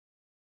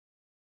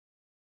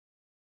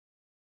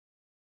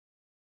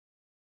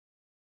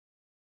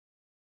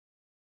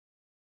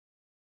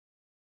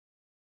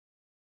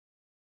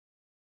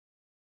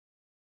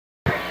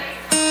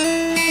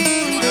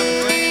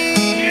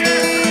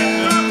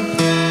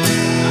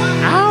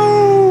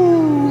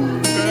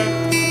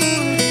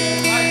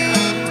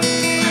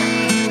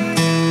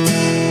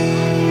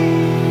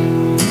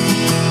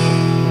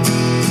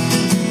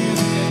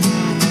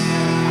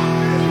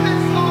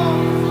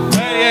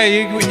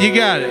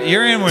got it.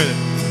 You're in with it.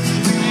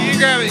 You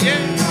grab it. Yeah.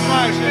 Come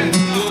on, shit.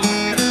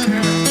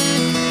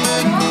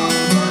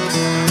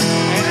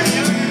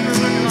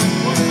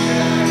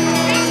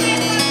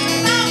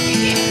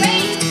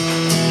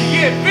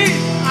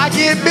 I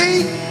get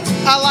beat.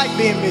 I like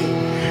being beat.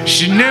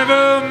 She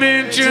never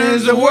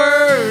mentions the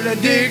word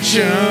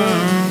addiction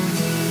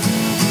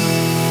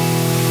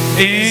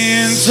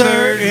in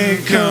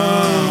certain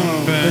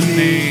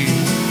company.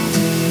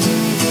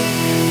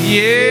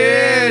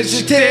 Yeah,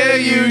 she'll tell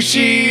you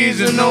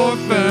she's an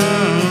orphan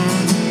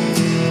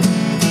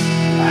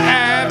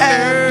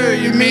after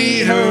you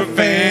meet her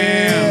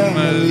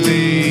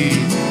family.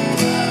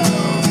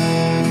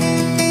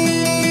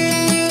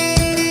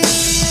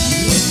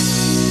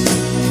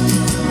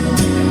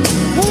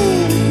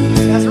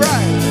 That's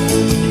right.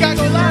 You gotta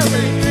go live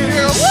with it. You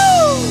go,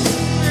 woo!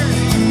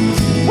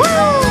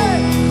 Woo!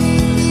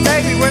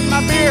 Baby, where's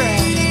my beer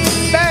at?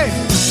 Babe,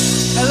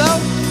 hello?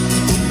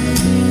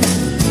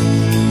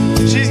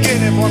 She's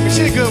getting it for me.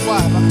 She's a good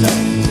wife, I'm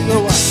telling you. She's a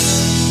good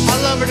wife. I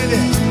love her to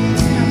death.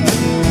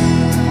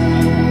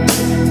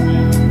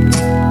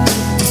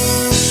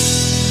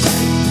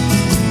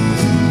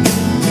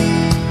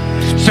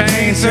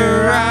 Paints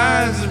her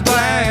eyes as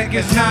black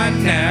as night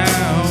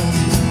now.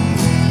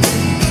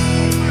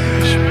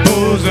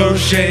 Pulls those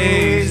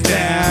shades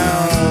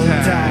down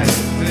tight.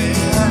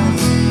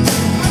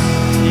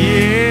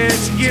 Yeah,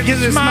 she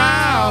gives a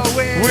smile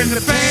when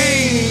the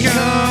pain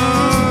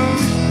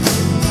comes.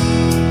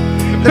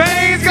 The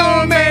pain's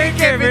gonna make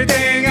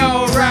everything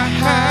alright.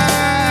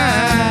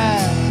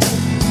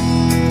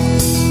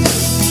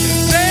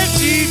 Then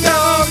she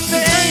talks to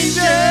angels.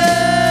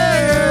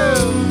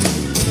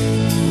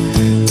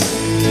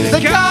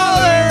 They call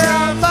her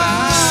out by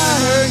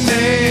her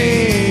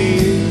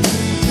name.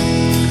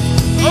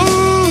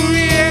 Oh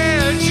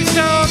yeah, she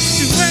talks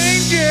to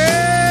angels.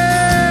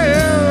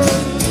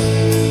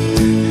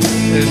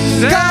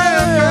 They call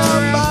her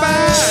out by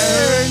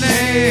her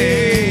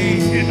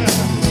name.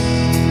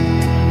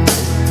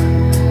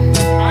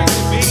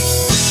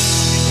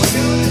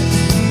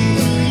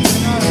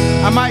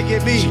 I might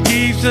get beat. She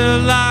keeps a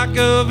lock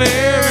of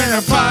hair in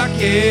her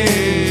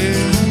pocket.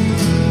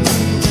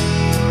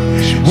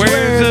 She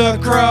wears a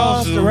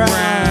cross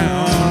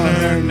around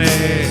her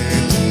neck.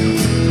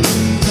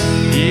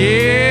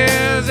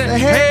 Yeah, the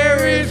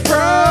hair is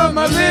from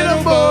a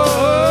little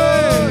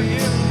boy,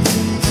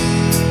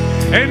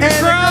 and the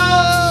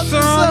cross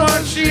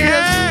someone she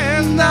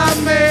has not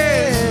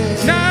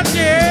met, not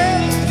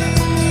yet.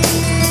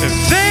 It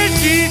says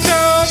she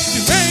talks to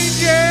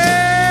angels.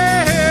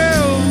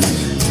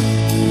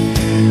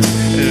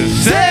 It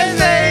says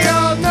they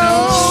all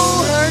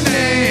know her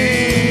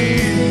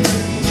name.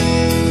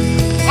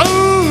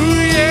 Oh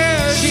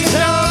yeah, she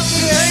talks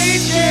to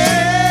angels.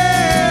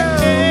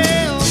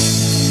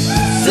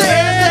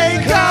 Says they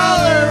call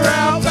her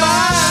out by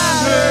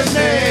her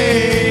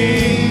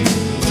name.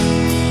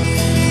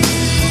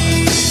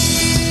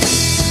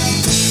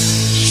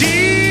 She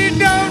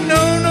don't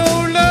know no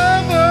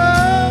lover.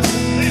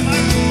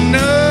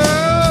 No,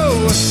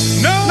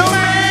 no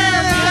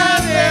man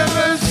I've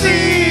ever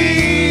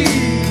seen.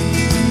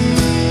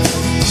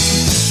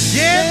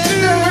 Yes, to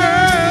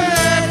her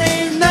that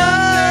ain't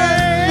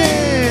nothing,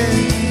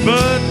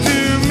 but to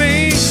me,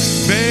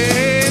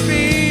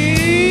 baby,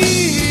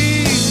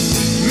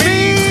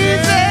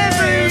 means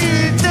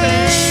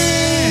everything.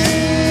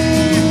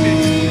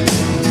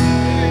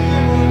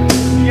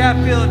 You gotta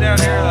feel it down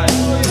here, like.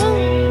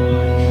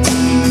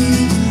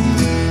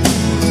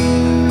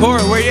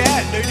 Corey, where you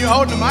at, dude? You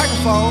holding the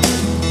microphone.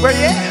 Where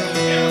you at?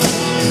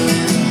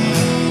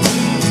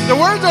 The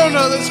words on the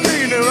other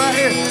screen, dude, right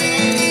here.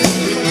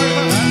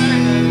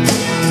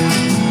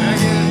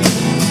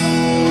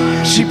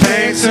 She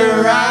paints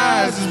her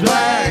eyes as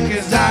black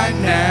as night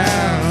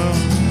now.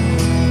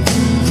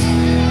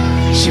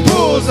 She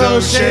pulls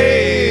those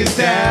shades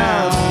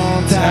down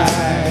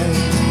tight.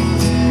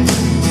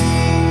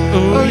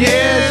 Oh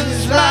yes,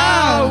 it's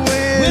loud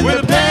when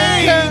the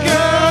pain comes.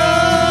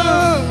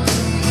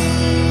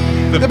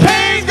 The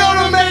pain's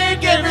gonna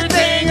make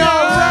everything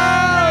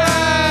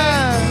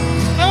alright.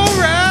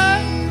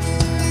 Alright.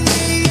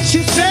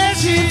 She says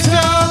she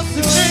talks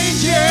to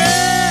angels.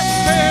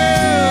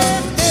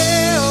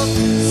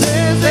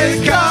 Says they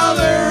call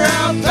her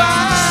out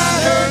by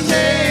her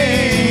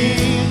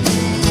name.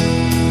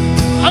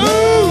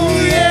 Oh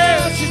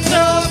yeah, she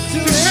talks to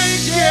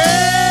angels.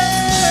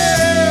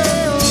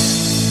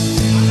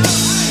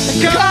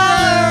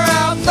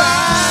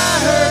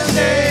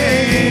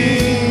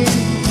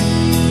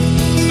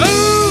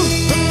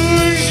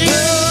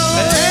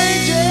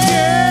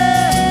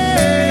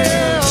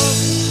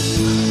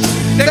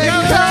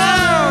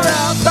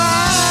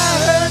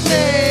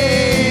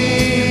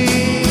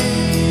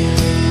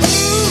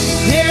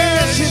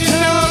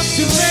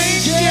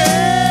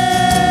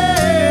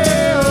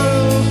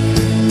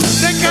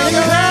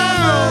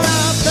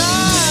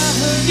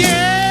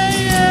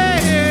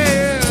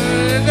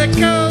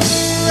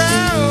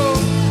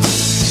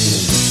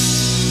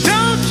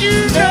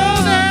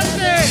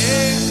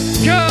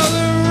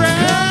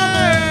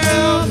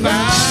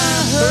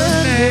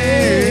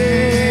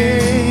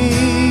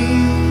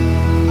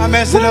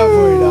 messed it up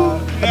for you, dog.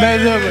 I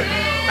messed it up for you.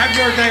 Happy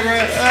birthday,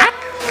 Russ.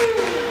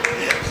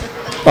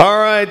 All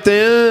right,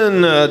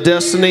 then.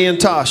 Destiny and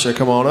Tasha,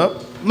 come on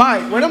up.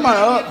 Mike, when am I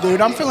up,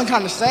 dude? I'm feeling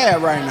kind of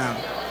sad right now.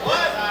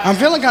 I'm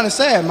feeling kind of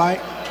sad,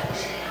 Mike.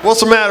 What's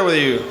the matter with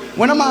you?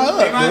 When am I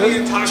up, He might be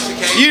dude?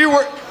 intoxicated. You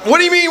were. What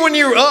do you mean when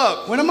you're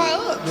up? When am I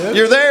up, dude?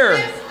 You're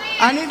there.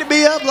 I need to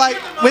be up like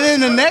within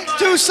the next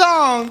 2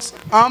 songs.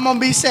 I'm gonna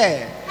be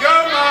sad.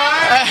 Go,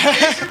 Mike.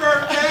 It's your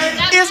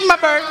birthday. It's my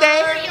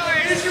birthday.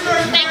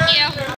 Thank you.